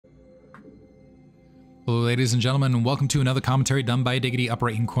Hello ladies and gentlemen, and welcome to another commentary done by Diggity. Upper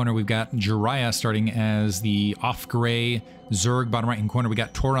right hand corner we've got ImJiraiya starting as the off-gray Zerg. Bottom right hand corner we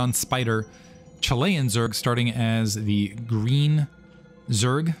got ToronSpider, Chilean Zerg, starting as the green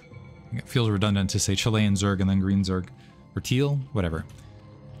Zerg. It feels redundant to say Chilean Zerg and then green Zerg. Or teal, whatever.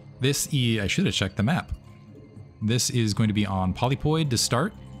 I should have checked the map. This is going to be on Polypoid to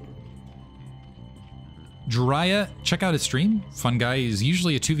start. ImJiraiya, check out his stream. Fun guy. He's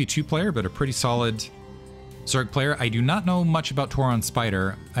usually a 2v2 player, but a pretty solid Zerg player. I do not know much about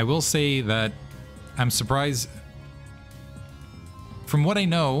ToronSpider. I will say that I'm surprised. From what I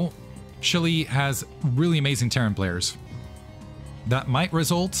know, Chile has really amazing Terran players. That might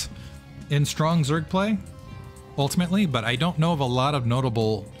result in strong Zerg play, ultimately, but I don't know of a lot of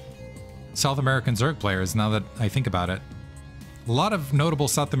notable South American Zerg players now that I think about it. A lot of notable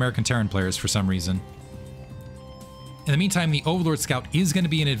South American Terran players for some reason. In the meantime, the Overlord Scout is going to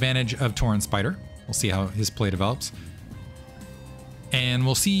be an advantage of ToronSpider. We'll see how his play develops. And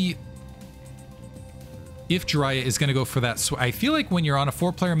we'll see if ImJiraiya is going to go for that. So I feel like when you're on a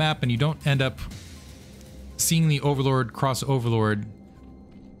 4-player map and you don't end up seeing the Overlord cross Overlord,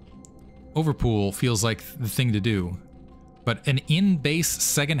 Overpool feels like the thing to do. But an in-base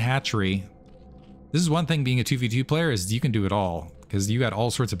second hatchery, this is one thing being a 2v2 player, is you can do it all, because you got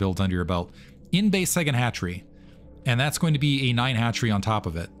all sorts of builds under your belt. In-base second hatchery, and that's going to be a 9 hatchery on top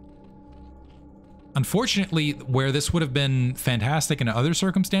of it. Unfortunately, where this would have been fantastic in other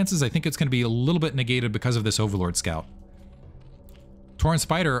circumstances, I think it's going to be a little bit negated because of this Overlord Scout.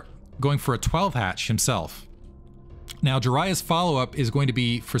 ToronSpider going for a 12 hatch himself. Now, ImJiraiya's follow-up is going to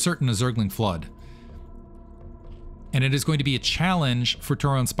be, for certain, a Zergling Flood. And it is going to be a challenge for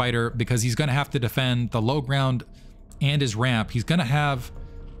ToronSpider because he's going to have to defend the low ground and his ramp. He's going to have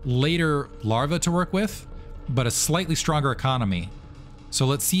later larva to work with, but a slightly stronger economy. So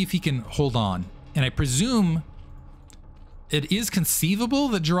let's see if he can hold on. And I presume it is conceivable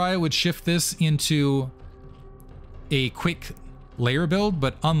that ImJiraiya would shift this into a quick layer build,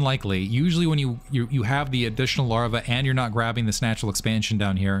 but unlikely. Usually when you have the additional larva and you're not grabbing this natural expansion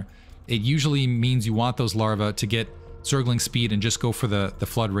down here, it usually means you want those larvae to get Zergling speed and just go for the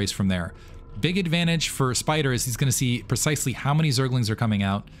flood race from there. Big advantage for Spider is he's going to see precisely how many Zerglings are coming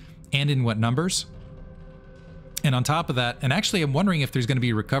out and in what numbers. And on top of that, and actually I'm wondering if there's going to be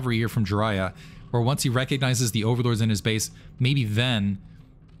a recovery here from ImJiraiya, where once he recognizes the Overlords in his base, maybe then,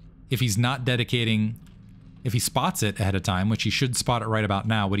 if he's not dedicating, if he spots it ahead of time, which he should spot it right about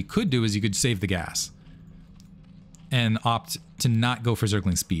now, what he could do is he could save the gas and opt to not go for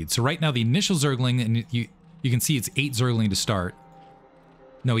Zergling speed. So right now the initial Zergling, and you can see it's 8 Zergling to start.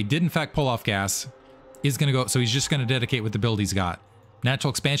 No, he did in fact pull off gas, is going to go, so he's just going to dedicate with the build he's got. Natural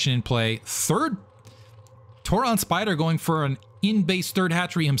expansion in play. Third, ToronSpider going for an in-base 3rd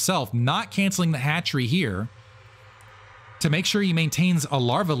hatchery himself, not canceling the hatchery here to make sure he maintains a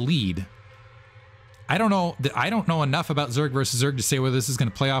larva lead. I don't know enough about Zerg versus Zerg to say whether this is going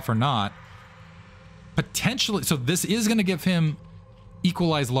to play off or not. Potentially, so this is going to give him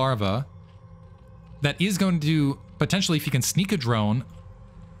equalized larva. That is going to, potentially, if he can sneak a drone,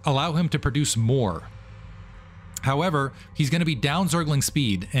 allow him to produce more. However, he's going to be down Zergling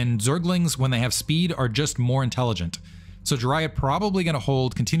speed, and Zerglings, when they have speed, are just more intelligent. So ImJiraiya probably going to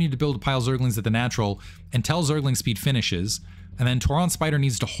hold, continue to build a pile of Zerglings at the natural until Zergling speed finishes, and then ToronSpider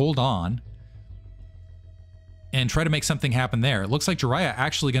needs to hold on and try to make something happen there. It looks like ImJiraiya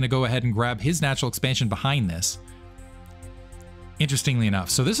actually going to go ahead and grab his natural expansion behind this, interestingly enough.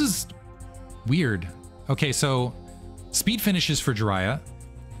 So this is weird. Okay, so speed finishes for ImJiraiya.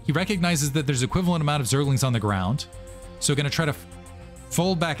 He recognizes that there's equivalent amount of Zerglings on the ground, so going to try to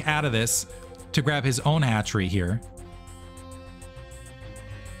fold back out of this to grab his own hatchery here.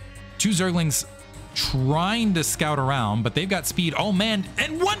 2 Zerglings trying to scout around, but they've got speed. Oh man,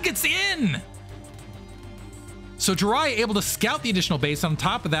 and one gets in! So ImJiraiya able to scout the additional base. On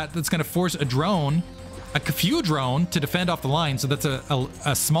top of that, that's going to force a drone, a few drone, to defend off the line. So that's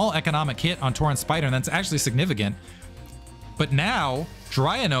a small economic hit on ToronSpider, and that's actually significant. But now,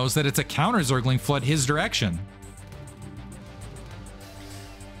 ImJiraiya knows that it's a counter Zergling flood his direction.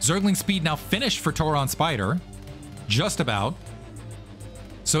 Zergling speed now finished for ToronSpider. Just about.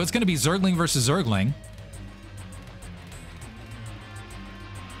 So it's going to be Zergling versus Zergling.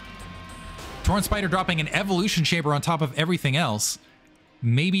 ToronSpider dropping an evolution chamber on top of everything else.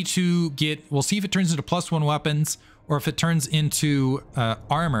 Maybe to get, we'll see if it turns into +1 weapons or if it turns into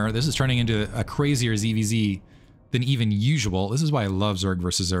armor. This is turning into a crazier ZVZ than even usual. This is why I love Zerg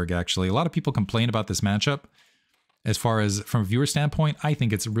versus Zerg, actually. A lot of people complain about this matchup. As far as from a viewer standpoint, I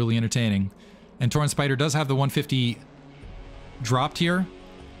think it's really entertaining. And ToronSpider does have the 150 dropped here.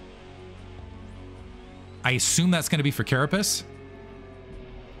 I assume that's going to be for Carapace.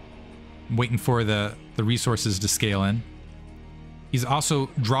 I'm waiting for the resources to scale in. He's also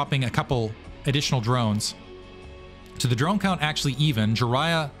dropping a couple additional drones. So the drone count actually even.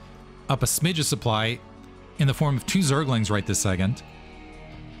 Jiraiya up a smidge of supply in the form of 2 Zerglings right this second.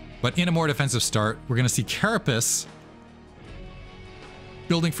 But in a more defensive start, we're going to see Carapace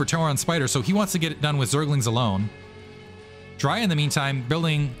building for ToronSpider, so he wants to get it done with Zerglings alone. Jiraiya, in the meantime,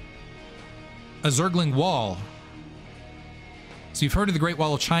 building a Zergling wall. So you've heard of the Great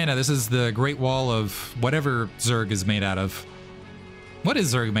Wall of China. This is the Great Wall of whatever Zerg is made out of. What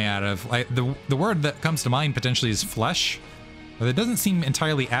is Zerg made out of? Like, the word that comes to mind potentially is flesh, but it doesn't seem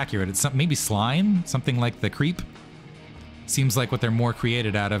entirely accurate. It's maybe slime, something like the creep. Seems like what they're more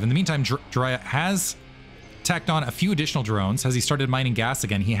created out of. In the meantime, Jiraiya has tacked on a few additional drones. Has he started mining gas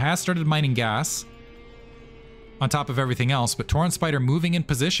again? He has started mining gas on top of everything else, but ToronSpider moving in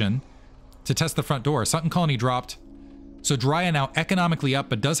position to test the front door. Sunken Colony dropped. So Jiraiya now economically up,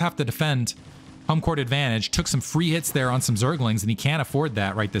 but does have to defend home court advantage. Took some free hits there on some Zerglings, and he can't afford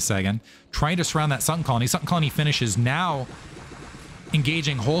that right this second. Trying to surround that Sunken Colony. Sunken Colony finishes now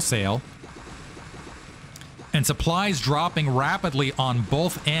engaging wholesale. And supplies dropping rapidly on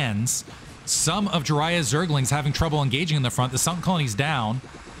both ends. Some of Jiraiya's Zerglings having trouble engaging in the front. The Sunken Colony's down.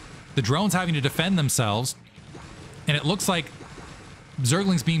 The drones having to defend themselves. And it looks like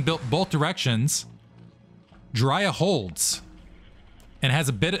Zerglings being built both directions. Jiraiya holds. And has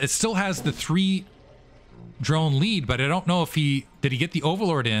a bit... It still has the 3 drone lead, but I don't know if he... Did he get the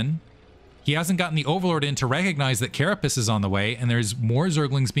Overlord in? He hasn't gotten the Overlord in to recognize that Carapace is on the way, and there's more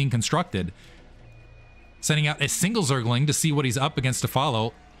Zerglings being constructed. Sending out a single Zergling to see what he's up against to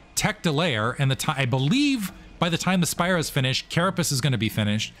follow. Tech Delayer, and I believe by the time the Spire is finished, Carapace is going to be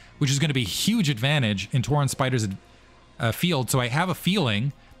finished, which is going to be a huge advantage in ToronSpider's field. So I have a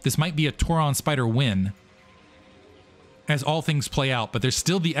feeling this might be a ToronSpider win as all things play out, but there's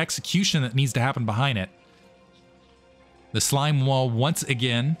still the execution that needs to happen behind it. The slime wall once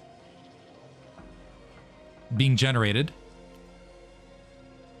again being generated.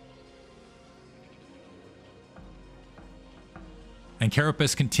 And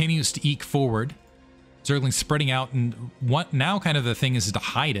Carapace continues to eke forward. Zerglings spreading out, and what now kind of the thing is to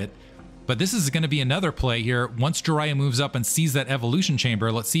hide it. But this is going to be another play here. Once Jiraiya moves up and sees that evolution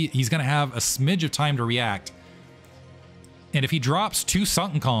chamber, let's see, he's going to have a smidge of time to react. And if he drops 2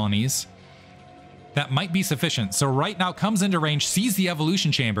 Sunken Colonies, that might be sufficient. So right now comes into range, sees the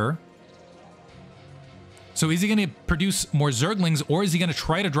evolution chamber. So is he going to produce more Zerglings, or is he going to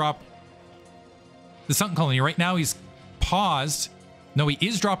try to drop the Sunken Colony? Right now he's paused. No, he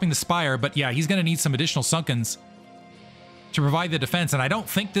is dropping the Spire, but yeah, he's going to need some additional Sunkens to provide the defense. And I don't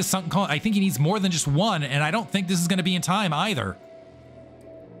think this Sunken Colony... I think he needs more than just 1, and I don't think this is going to be in time either.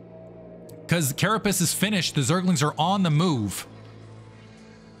 Because Carapace is finished, the Zerglings are on the move.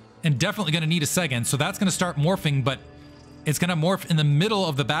 And definitely going to need a second, so that's going to start morphing, but it's going to morph in the middle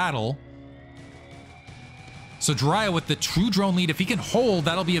of the battle. So Jiraiya with the true drone lead, if he can hold,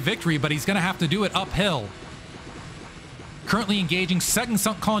 that'll be a victory, but he's going to have to do it uphill. Currently engaging, second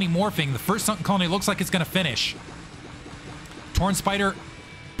Sunken Colony morphing. The first Sunken Colony looks like it's going to finish. ToronSpider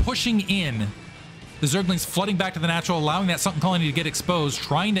pushing in. The Zerglings flooding back to the natural, allowing that Sunken Colony to get exposed,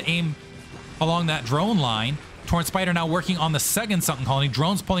 trying to aim along that drone line. ToronSpider now working on the second Sunken Colony.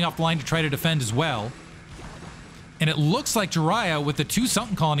 Drones pulling off the line to try to defend as well. And it looks like Jiraiya with the 2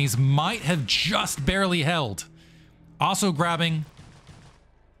 Sunken Colonies might have just barely held. Also grabbing...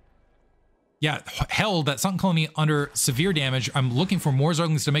 Yeah, held that Sunken Colony under severe damage. I'm looking for more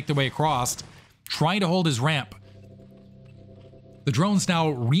Zerglings to make their way across. Trying to hold his ramp. The drone's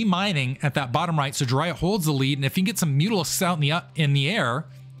now remining at that bottom right, so Jiraiya holds the lead. And if he can get some Mutalisks out in the air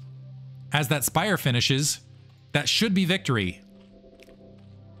as that Spire finishes, that should be victory.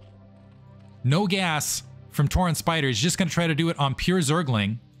 No gas from ToronSpider. He's just going to try to do it on pure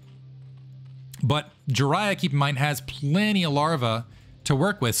Zergling. But Jiraiya, keep in mind, has plenty of larvae to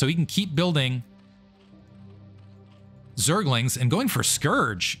work with, so he can keep building Zerglings and going for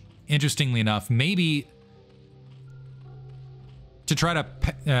Scourge, interestingly enough. Maybe to try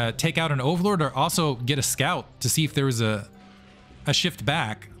to take out an Overlord, or also get a Scout to see if there was a shift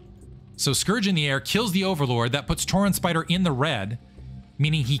back. So Scourge in the air kills the Overlord. That puts ToronSpider in the red,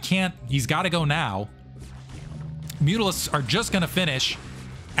 meaning he's got to go now. Mutalisks are just going to finish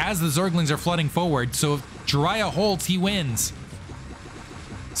as the Zerglings are flooding forward, so if Jiraiya holds, he wins.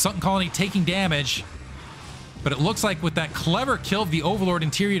 Sunken Colony taking damage, but it looks like with that clever kill of the Overlord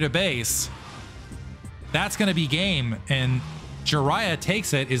interior to base, that's going to be game, and Jiraiya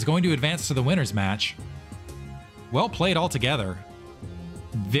takes it, is going to advance to the winner's match. Well played altogether.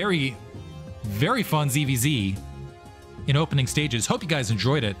 Very, very fun ZVZ in opening stages. Hope you guys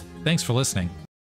enjoyed it. Thanks for listening.